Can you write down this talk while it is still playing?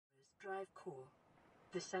5 core.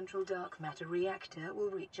 The central dark matter reactor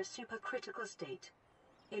will reach a supercritical state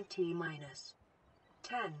in T-minus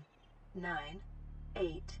 10, 9,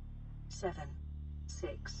 8, 7,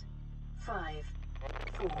 6, 5,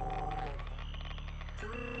 4, 3,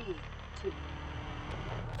 2.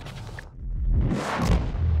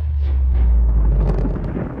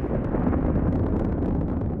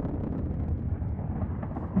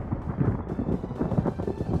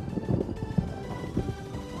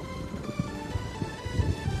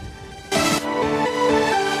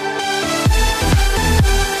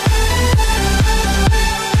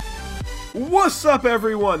 What's up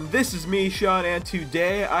everyone, this is me, Sean, and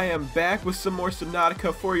today I am back with some more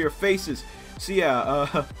Subnautica for your faces. So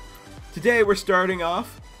yeah, today we're starting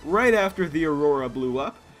off right after the Aurora blew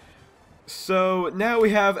up. So now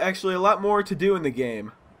we have actually a lot more to do in the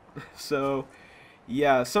game. So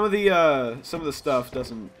yeah, some of the stuff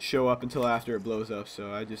doesn't show up until after it blows up,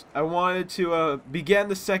 so I wanted to begin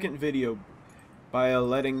the second video by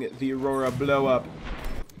letting the Aurora blow up.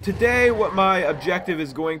 Today, what my objective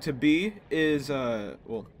is going to be is,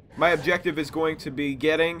 my objective is going to be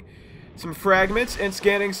getting some fragments and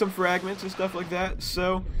scanning some fragments and stuff like that.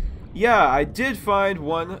 So, yeah, I did find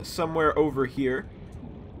one somewhere over here.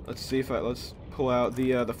 Let's see if let's pull out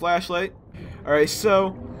the flashlight. All right, so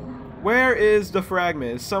where is the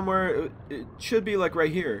fragment? It's somewhere. It should be like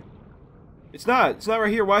right here. It's not. It's not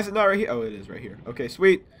right here. Why is it not right here? Oh, it is right here. Okay,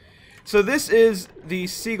 sweet. So this is the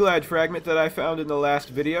sea glide fragment that I found in the last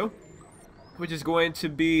video, which is going to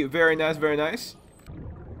be very nice, very nice.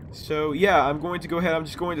 So yeah, I'm going to go ahead, I'm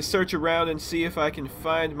just going to search around and see if I can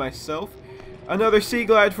find myself another sea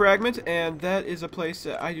glide fragment, and that is a place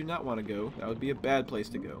that I do not want to go. That would be a bad place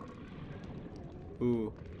to go.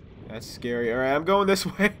 Ooh, that's scary. Alright, I'm going this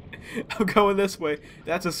way. I'm going this way.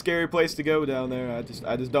 That's a scary place to go down there. I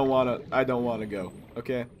just don't want to go.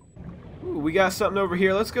 Okay. Ooh, we got something over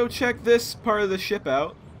here. Let's go check this part of the ship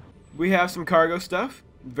out. We have some cargo stuff.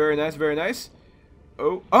 Very nice, very nice.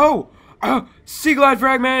 Oh, sea glide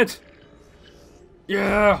fragment!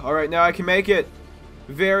 Yeah! Alright, now I can make it.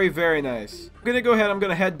 Very, very nice. I'm gonna go ahead, I'm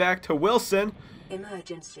gonna head back to Wilson.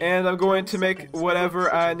 Emergency. And I'm going to make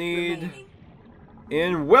whatever I need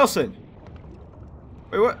in Wilson.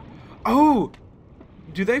 Wait, what? Oh!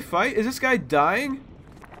 Do they fight? Is this guy dying?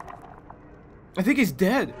 I think he's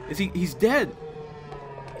dead. He's dead.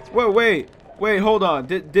 Whoa, wait, hold on.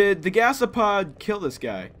 Did the gasopod kill this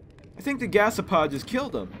guy? I think the gasopod just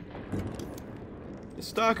killed him. The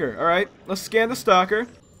stalker. Alright, let's scan the stalker.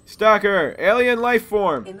 Stalker, alien life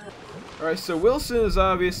form. Alright, so Wilson has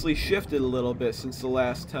obviously shifted a little bit since the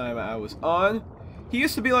last time I was on. He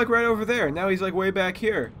used to be like right over there. Now he's like way back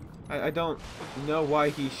here. I don't know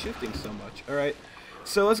why he's shifting so much. Alright.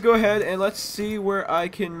 So let's go ahead and let's see where I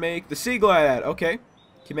can make the sea glide at. Okay,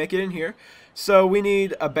 can make it in here. So we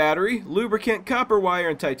need a battery, lubricant, copper wire,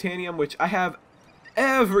 and titanium, which I have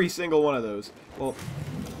every single one of those. Well,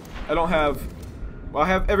 I don't have... Well, I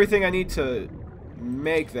have everything I need to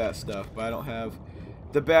make that stuff, but I don't have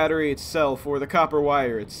the battery itself or the copper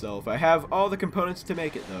wire itself. I have all the components to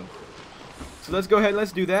make it, though. So let's go ahead and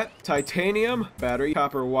let's do that. Titanium, battery,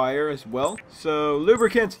 copper wire as well. So,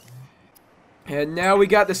 lubricant. And now we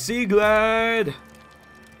got the sea glide.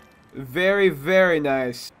 Very, very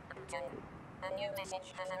nice. A new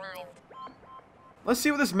message has arrived. Let's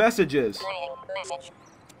see what this message is.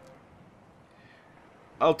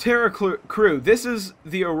 Altera crew, this is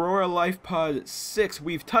the Aurora Life Pod 6.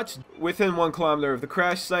 We've touched within 1 kilometer of the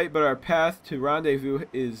crash site, but our path to rendezvous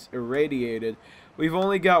is irradiated. We've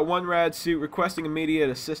only got one rad suit requesting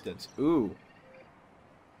immediate assistance. Ooh.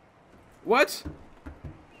 What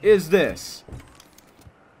is this?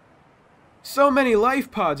 So many life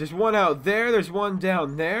pods. There's one out there. There's one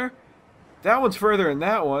down there. That one's further than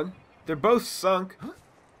that one. They're both sunk.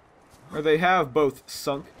 Or they have both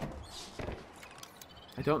sunk.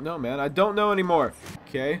 I don't know, man. I don't know anymore.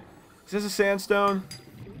 Okay. Is this a sandstone?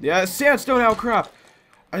 Yeah, it's sandstone outcrop.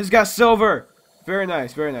 I just got silver. Very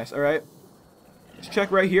nice. Very nice. Alright. Let's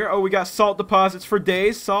check right here. Oh, we got salt deposits for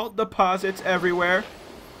days. Salt deposits everywhere.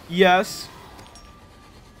 Yes.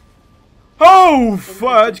 Oh,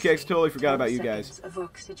 fudge! Okay, I totally forgot about you guys.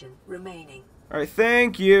 Alright,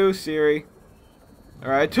 thank you, Siri.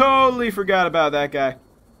 Alright, I totally forgot about that guy.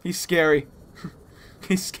 He's scary.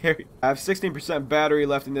 He's scary. I have 16% battery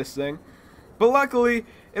left in this thing. But luckily,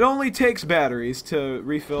 it only takes batteries to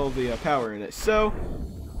refill the power in it. So,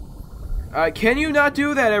 can you not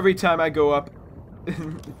do that every time I go up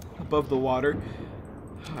above the water?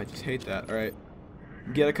 Oh, I just hate that. Alright.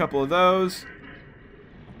 Get a couple of those.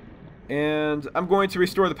 And I'm going to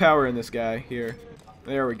restore the power in this guy here.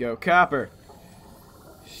 There we go. Copper.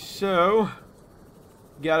 So,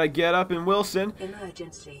 gotta get up in Wilson.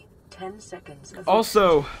 Emergency. 10 seconds of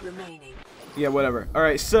Also, oxygen remaining. yeah, whatever.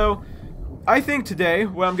 Alright, so, I think today,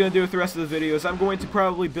 what I'm going to do with the rest of the video is I'm going to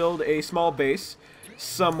probably build a small base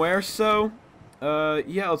somewhere. So,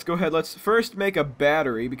 yeah, let's go ahead. Let's first make a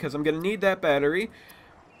battery, because I'm going to need that battery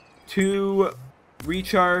to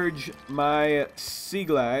recharge my Sea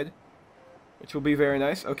Glide, which will be very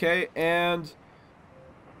nice. Okay, and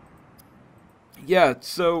yeah,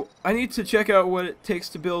 so I need to check out what it takes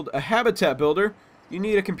to build a habitat builder. You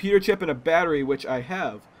need a computer chip and a battery, which I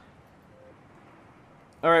have.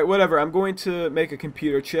 Alright, whatever. I'm going to make a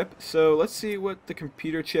computer chip. So let's see what the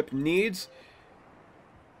computer chip needs.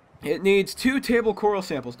 It needs 2 table coral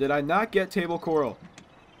samples. Did I not get table coral?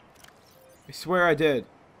 I swear I did.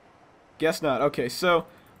 Guess not. Okay, so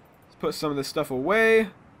let's put some of this stuff away.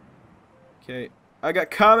 Okay, I got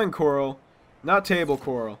common coral, not table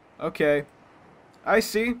coral. Okay, I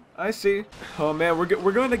see. I see. Oh man,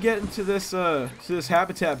 we're going to get into this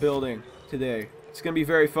habitat building today. It's gonna be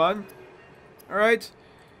very fun. All right,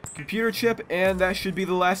 computer chip, and that should be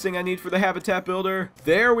the last thing I need for the habitat builder.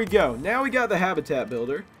 There we go. Now we got the habitat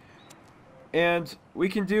builder, and we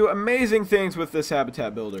can do amazing things with this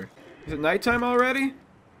habitat builder. Is it nighttime already?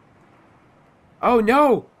 Oh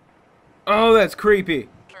no! Oh, that's creepy.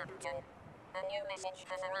 Captain, a new message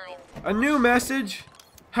has arrived. A new message?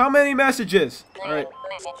 How many messages? Alright.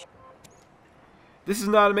 Message. This is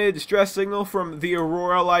an automated distress signal from the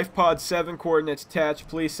Aurora Life Pod 7, coordinates attached.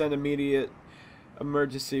 Please send immediate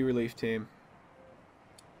emergency relief team.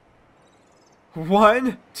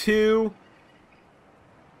 1, 2.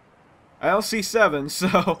 I don't see 7,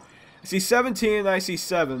 so I see 17 and I see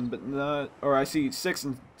 7, but not, or I see 6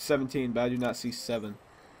 and 17, but I do not see 7.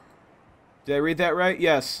 Did I read that right?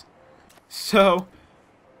 Yes. So,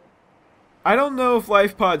 I don't know if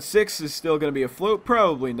Life Pod 6 is still going to be afloat.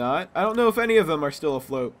 Probably not. I don't know if any of them are still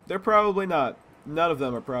afloat. They're probably not. None of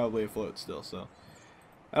them are probably afloat still, so.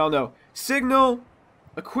 I don't know. Signal,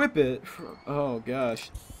 equip it. Oh, gosh.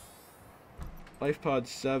 Life Pod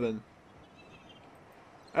 7.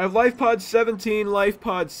 I have Life Pod 17, Life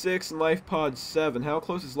Pod 6, and Life Pod 7. How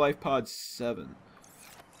close is Life Pod 7?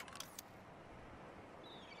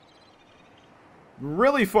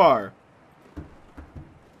 Really far.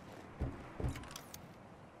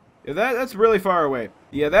 Yeah, that's really far away.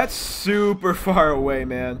 Yeah, that's super far away,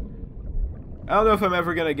 man. I don't know if I'm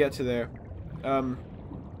ever gonna get to there.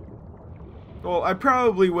 Well, I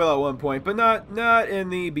probably will at one point, but not in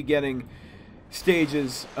the beginning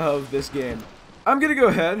stages of this game. I'm gonna go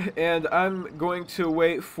ahead and I'm going to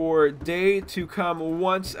wait for day to come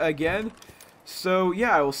once again. So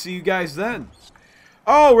yeah, I will see you guys then.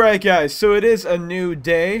 Alright guys, so it is a new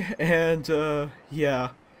day, and yeah.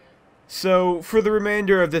 So for the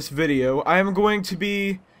remainder of this video, I am going to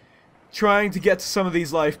be trying to get to some of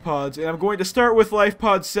these life pods, and I'm going to start with Life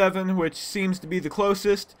Pod 7, which seems to be the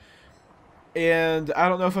closest. And I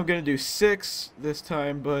don't know if I'm gonna do 6 this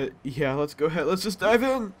time, but yeah, let's go ahead. Let's just dive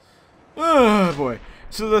in. Oh boy.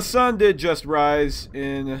 So the sun did just rise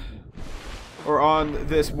in, or on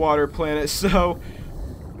this water planet, so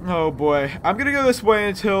oh boy. I'm gonna go this way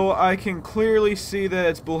until I can clearly see that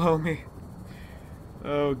it's below me.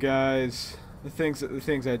 Oh guys. The things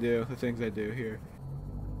I do here.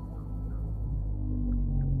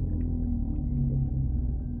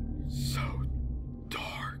 So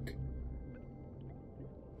dark.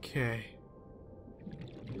 Okay.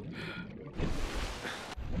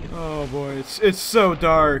 Oh boy, it's so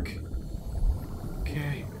dark.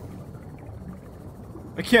 Okay.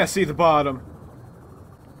 I can't see the bottom.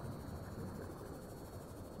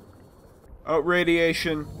 Oh,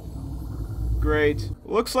 radiation. Great.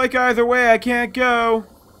 Looks like either way I can't go.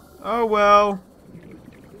 Oh well.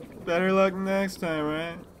 Better luck next time,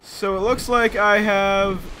 right? So it looks like I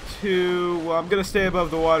have to... Well, I'm gonna stay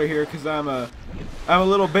above the water here because I'm a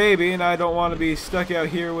little baby and I don't want to be stuck out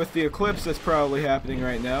here with the eclipse that's probably happening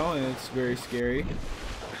right now, and it's very scary.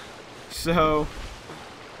 So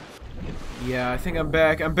yeah, I think I'm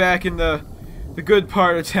back. I'm back in the good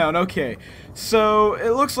part of town. Okay. So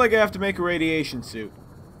it looks like I have to make a radiation suit.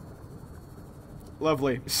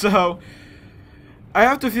 Lovely. So I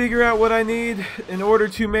have to figure out what I need in order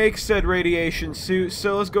to make said radiation suit.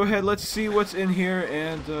 So let's go ahead, let's see what's in here,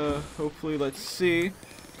 and hopefully let's see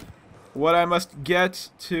what I must get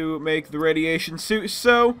to make the radiation suit.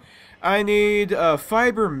 So I need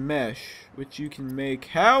fiber mesh, which you can make.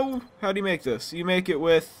 How do you make this? You make it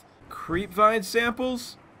with creep vine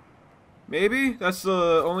samples? Maybe? That's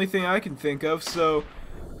the only thing I can think of. So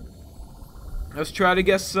let's try to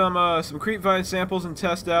get some creep vine samples and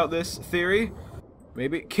test out this theory.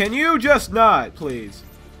 Maybe. Can you just not, please?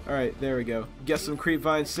 Alright, there we go. Get some creep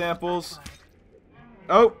vine samples.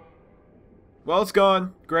 Oh! Well, it's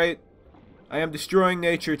gone. Great. I am destroying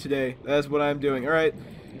nature today. That's what I'm doing. Alright.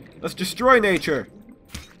 Let's destroy nature!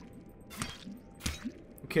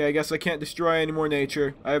 Okay, I guess I can't destroy any more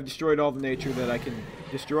nature. I have destroyed all the nature that I can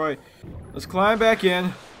destroy. Let's climb back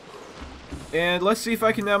in. And let's see if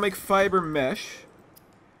I can now make fiber mesh.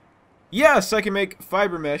 Yes, I can make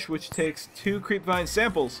fiber mesh, which takes 2 creep vine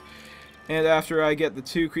samples. And after I get the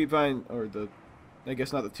 2 creep vine, or the, I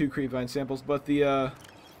guess not the 2 creep vine samples, but the,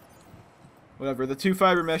 whatever, the 2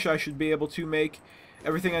 fiber mesh, I should be able to make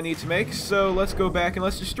everything I need to make. So let's go back and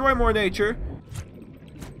let's destroy more nature.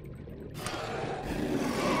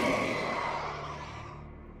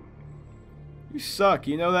 You suck,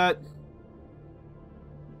 you know that?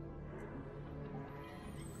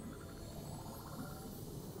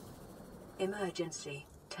 Emergency.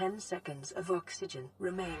 10 seconds of oxygen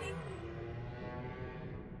remaining.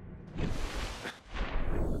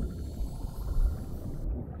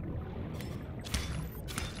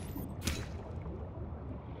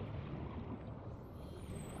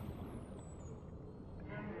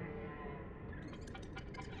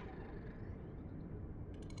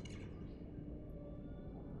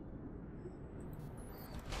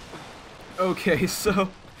 Okay, so...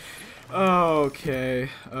 Okay,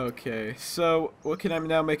 so what can I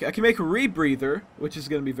now make? I can make a rebreather, which is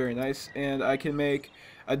going to be very nice, and I can make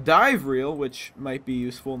a dive reel, which might be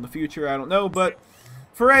useful in the future, I don't know, but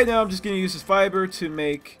for right now I'm just going to use this fiber to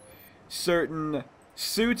make certain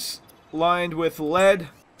suits lined with lead.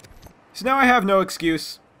 So now I have no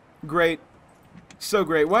excuse. Great. So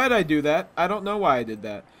great. Why did I do that? I don't know why I did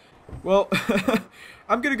that. Well,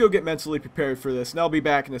 I'm going to go get mentally prepared for this, and I'll be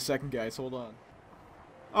back in a second, guys. Hold on.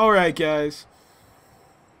 Alright, guys.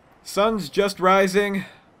 Sun's just rising.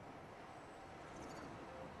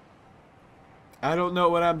 I don't know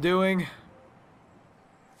what I'm doing.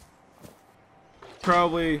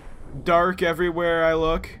 Probably dark everywhere I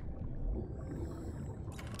look.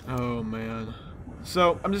 Oh, man.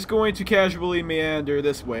 So, I'm just going to casually meander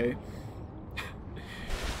this way.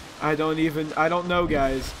 I don't know,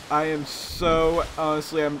 guys. I am so,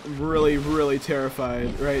 honestly, I'm really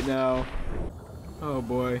terrified right now. Oh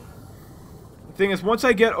boy. The thing is, once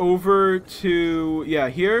I get over to, yeah,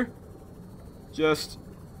 here, just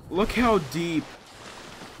look how deep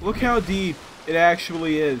it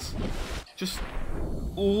actually is. Just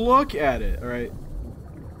look at it, alright?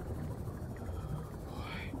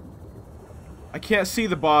 I can't see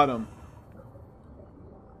the bottom.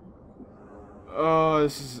 Oh,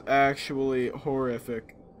 this is actually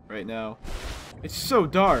horrific right now. It's so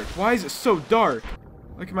dark. Why is it so dark?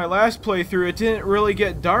 Like in my last playthrough, it didn't really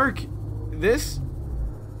get dark. At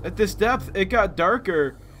this depth, it got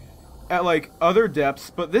darker at like other depths,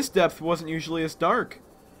 but this depth wasn't usually as dark.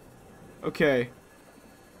 Okay.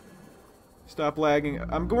 Stop lagging.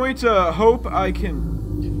 I'm going to hope I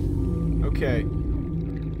can... Okay.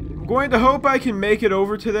 I'm going to hope I can make it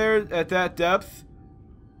over to there at that depth.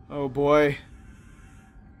 Oh boy.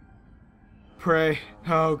 Pray.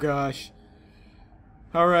 Oh gosh.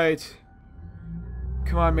 Alright.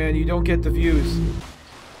 Come on, man, you don't get the views.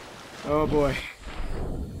 Oh boy.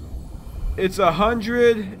 It's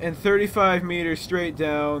 135 meters straight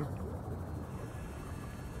down.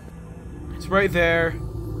 It's right there.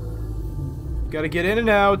 Gotta get in and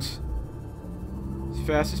out as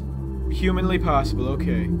fast as humanly possible.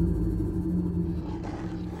 Okay.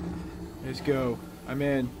 Let's go. I'm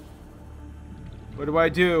in. What do I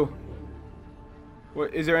do?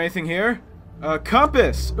 What, is there anything here?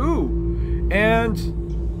 Compass! Ooh!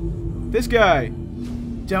 And this guy.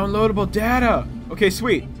 Downloadable data. Okay,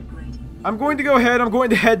 sweet. I'm going to go ahead. I'm going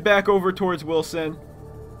to head back over towards Wilson.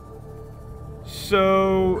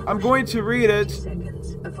 So, I'm going to read it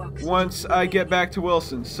once I get back to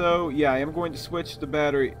Wilson. So, yeah, I am going to switch the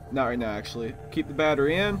battery. Not right now, actually. Keep the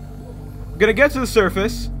battery in. I'm going to get to the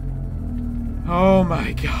surface. Oh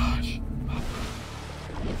my gosh.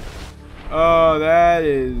 Oh, that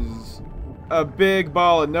is a big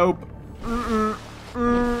ball of nope.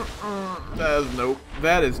 That is nope.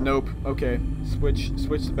 That is nope. Okay, switch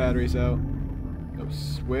the batteries out. No,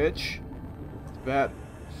 switch it.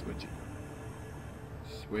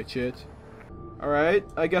 Switch it. Alright,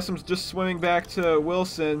 I guess I'm just swimming back to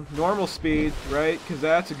Wilson. Normal speed, right? Because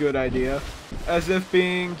that's a good idea. As if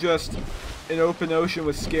being just an open ocean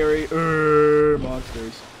with scary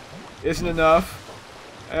monsters isn't enough.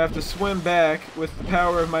 I have to swim back with the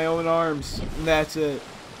power of my own arms, and that's it.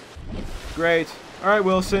 Great. Alright,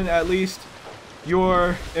 Wilson, at least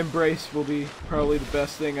your embrace will be probably the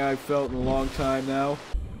best thing I've felt in a long time now.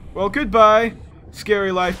 Well, goodbye,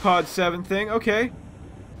 Scary Life Pod 7 thing. Okay.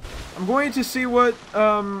 I'm going to see what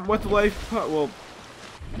the life pod, well,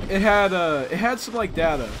 it had some like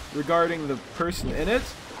data regarding the person in it.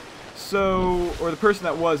 So, or the person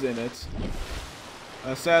that was in it.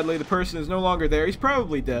 Sadly, the person is no longer there. He's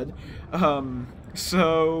probably dead.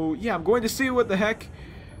 So, yeah, I'm going to see what the heck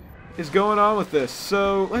is going on with this.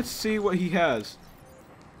 So, let's see what he has.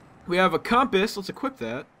 We have a compass. Let's equip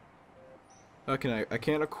that. I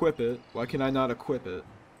can't equip it. Why can I not equip it?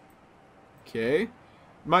 Okay.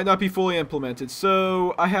 Might not be fully implemented.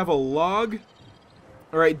 So, I have a log.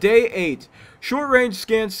 Alright, day 8. Short-range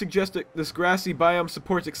scans suggest that this grassy biome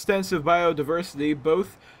supports extensive biodiversity,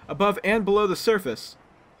 both above and below the surface.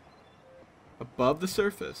 Above the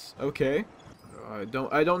surface. Okay. I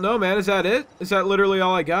don't know, man. Is that it? Is that literally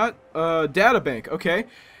all I got? Databank. Okay.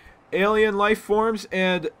 Alien life forms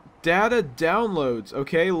and data downloads.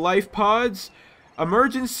 Okay. Life pods.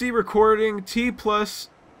 Emergency recording T plus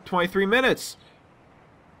 23 minutes.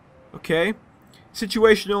 Okay.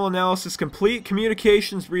 Situational analysis complete.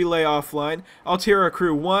 Communications relay offline. Altera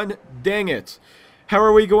crew 1. Dang it. How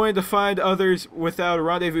are we going to find others without a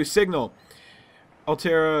rendezvous signal?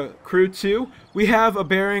 Altera crew 2. We have a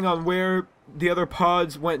bearing on where the other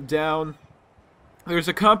pods went down. There's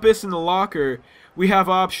a compass in the locker. We have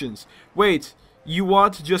options. Wait, you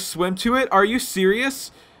want to just swim to it? Are you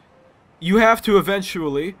serious? You have to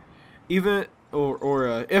eventually. Even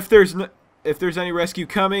if there's any rescue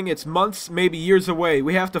coming, it's months, maybe years away.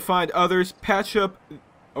 We have to find others, patch up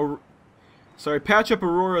Aurora's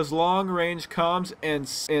long-range comms,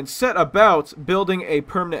 and set about building a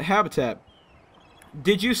permanent habitat.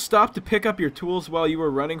 Did you stop to pick up your tools while you were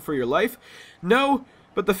running for your life? No,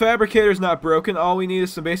 but the fabricator's not broken. All we need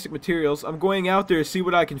is some basic materials. I'm going out there to see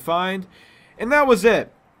what I can find. And that was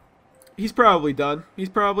it. He's probably done. He's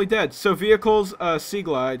probably dead. So vehicles, Sea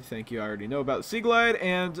Glide. Thank you, I already know about the Sea Glide.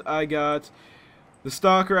 And I got the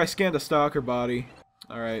Stalker. I scanned a Stalker body.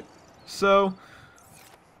 Alright. So,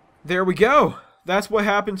 there we go. That's what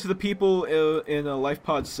happened to the people in Life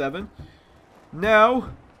Pod 7.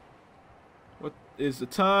 Now, what is the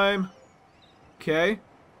time? Okay.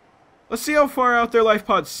 Let's see how far out there Life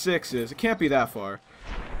Pod 6 is. It can't be that far.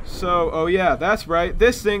 So, oh yeah, that's right.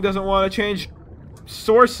 This thing doesn't want to change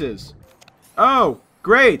sources. Oh,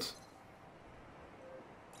 great.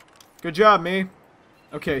 Good job, me.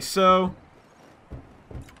 Okay, so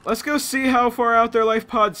let's go see how far out there Life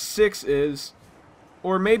Pod 6 is.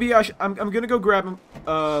 Or maybe I'm going to go grab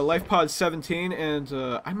Life Pod 17, and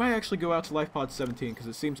I might actually go out to Life Pod 17 because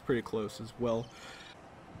it seems pretty close as well.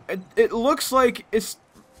 It looks like it's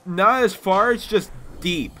not as far, it's just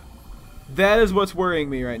deep. That is what's worrying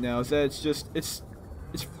me right now, is that it's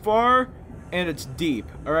far and it's deep.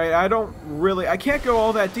 Alright, I can't go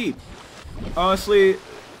all that deep. Honestly,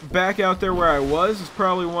 back out there where I was is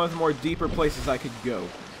probably one of the more deeper places I could go.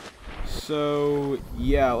 So,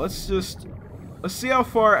 yeah, let's see how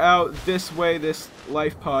far out this way this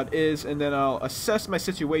life pod is, and then I'll assess my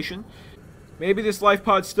situation. Maybe this life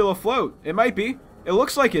pod's still afloat. It might be. It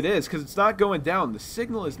looks like it is, because it's not going down. The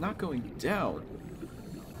signal is not going down.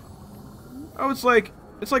 Oh, it's like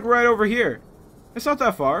right over here. It's not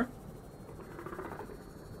that far.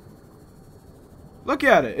 Look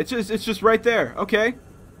at it. It's just right there. Okay.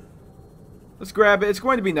 Let's grab it. It's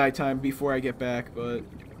going to be nighttime before I get back, but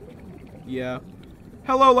yeah.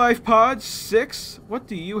 Hello, Life Pod 6. What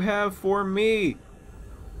do you have for me?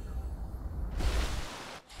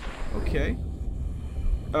 Okay.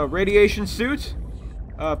 Radiation suit.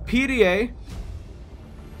 PDA.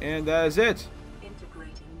 And that is it.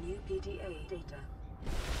 Integrating new PDA data.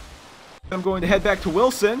 I'm going to head back to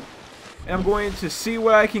Wilson, and I'm going to see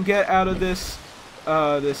what I can get out of this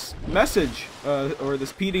this message, or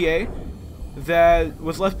this PDA that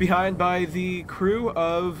was left behind by the crew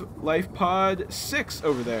of Life Pod 6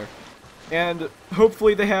 over there. And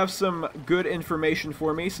hopefully they have some good information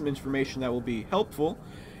for me, some information that will be helpful.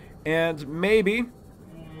 And maybe,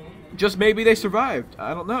 just maybe they survived.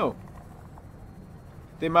 I don't know.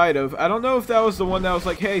 They might have. I don't know if that was the one that was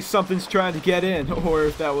like, hey, something's trying to get in, or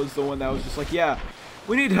if that was the one that was just like, yeah,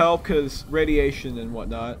 we need help because radiation and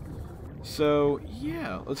whatnot. So,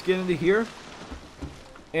 yeah, let's get into here.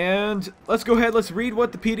 And let's go ahead, let's read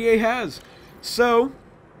what the PDA has. So,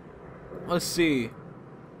 let's see.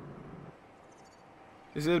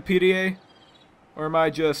 Is it a PDA? Or am I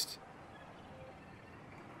just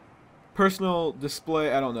personal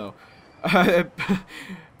display? I don't know. I'm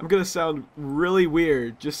gonna sound really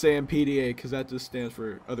weird just saying PDA because that just stands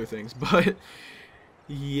for other things. But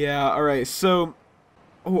yeah, alright, so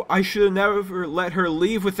Oh, I should have never let her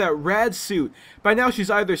leave with that rad suit. By now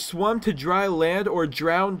she's either swum to dry land or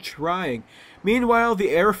drowned trying. Meanwhile,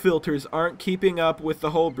 the air filters aren't keeping up with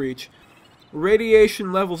the hull breach.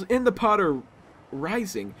 Radiation levels in the pod are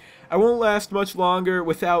rising. I won't last much longer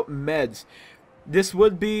without meds. This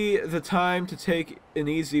would be the time to take an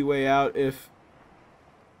easy way out if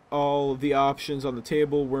all the options on the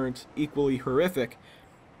table weren't equally horrific.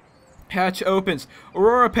 Hatch opens.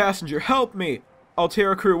 Aurora passenger, help me!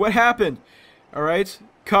 Altera crew, what happened? Alright,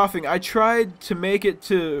 coughing. I tried to make it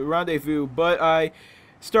to rendezvous, but I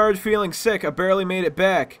started feeling sick. I barely made it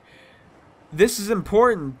back. This is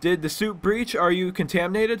important. Did the suit breach? Are you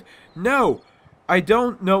contaminated? No! I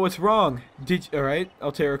don't know what's wrong. Alright,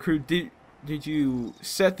 Altera crew, did you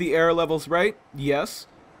set the air levels right? Yes.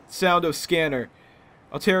 Sound of scanner.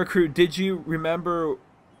 Altera crew, did you remember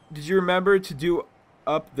to do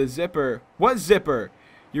up the zipper? What zipper?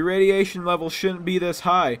 Your radiation level shouldn't be this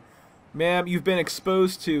high. Ma'am, you've been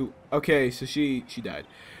exposed to... Okay, so she died.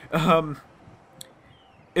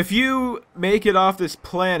 If you make it off this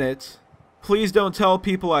planet, please don't tell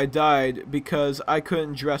people I died because I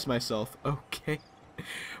couldn't dress myself. Okay.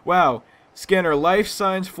 Wow. Scanner, life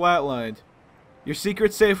signs flatlined. Your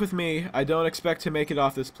secret's safe with me. I don't expect to make it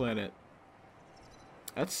off this planet.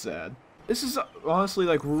 That's sad. This is honestly,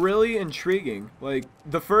 like, really intriguing. Like,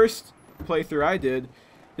 the first playthrough I did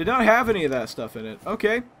not have any of that stuff in it.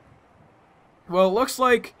 Okay. Well, it looks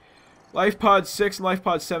like LifePod 6 and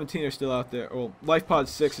LifePod 17 are still out there. Well, LifePod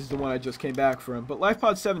 6 is the one I just came back from, but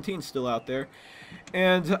LifePod 17 is still out there.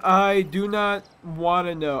 And I do not want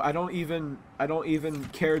to know. I don't even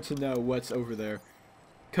care to know what's over there.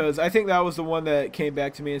 Because I think that was the one that came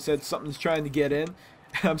back to me and said something's trying to get in.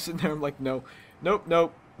 And I'm sitting there, I'm like, no. Nope,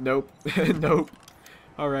 nope, nope, nope.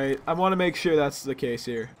 Alright, I want to make sure that's the case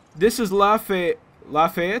here. This is Lafayette?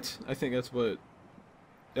 I think that's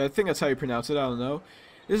how you pronounce it, I don't know.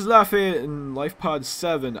 This is Lafayette in LifePod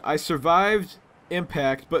 7. I survived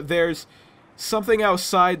impact, but there's something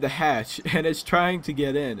outside the hatch, and it's trying to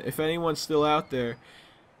get in. If anyone's still out there,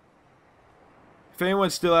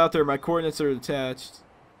 my coordinates are attached.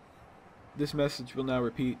 This message will now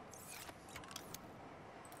repeat.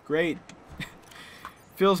 Great.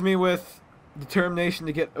 Fills me with determination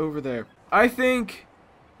to get over there. I think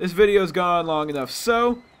this video's gone on long enough,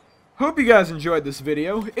 so hope you guys enjoyed this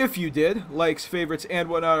video. If you did, likes, favorites, and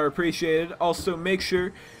whatnot are appreciated. Also, make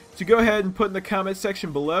sure to go ahead and put in the comment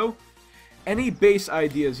section below any base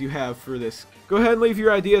ideas you have for this. Go ahead and leave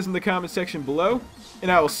your ideas in the comment section below,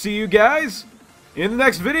 and I will see you guys in the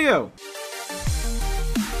next video.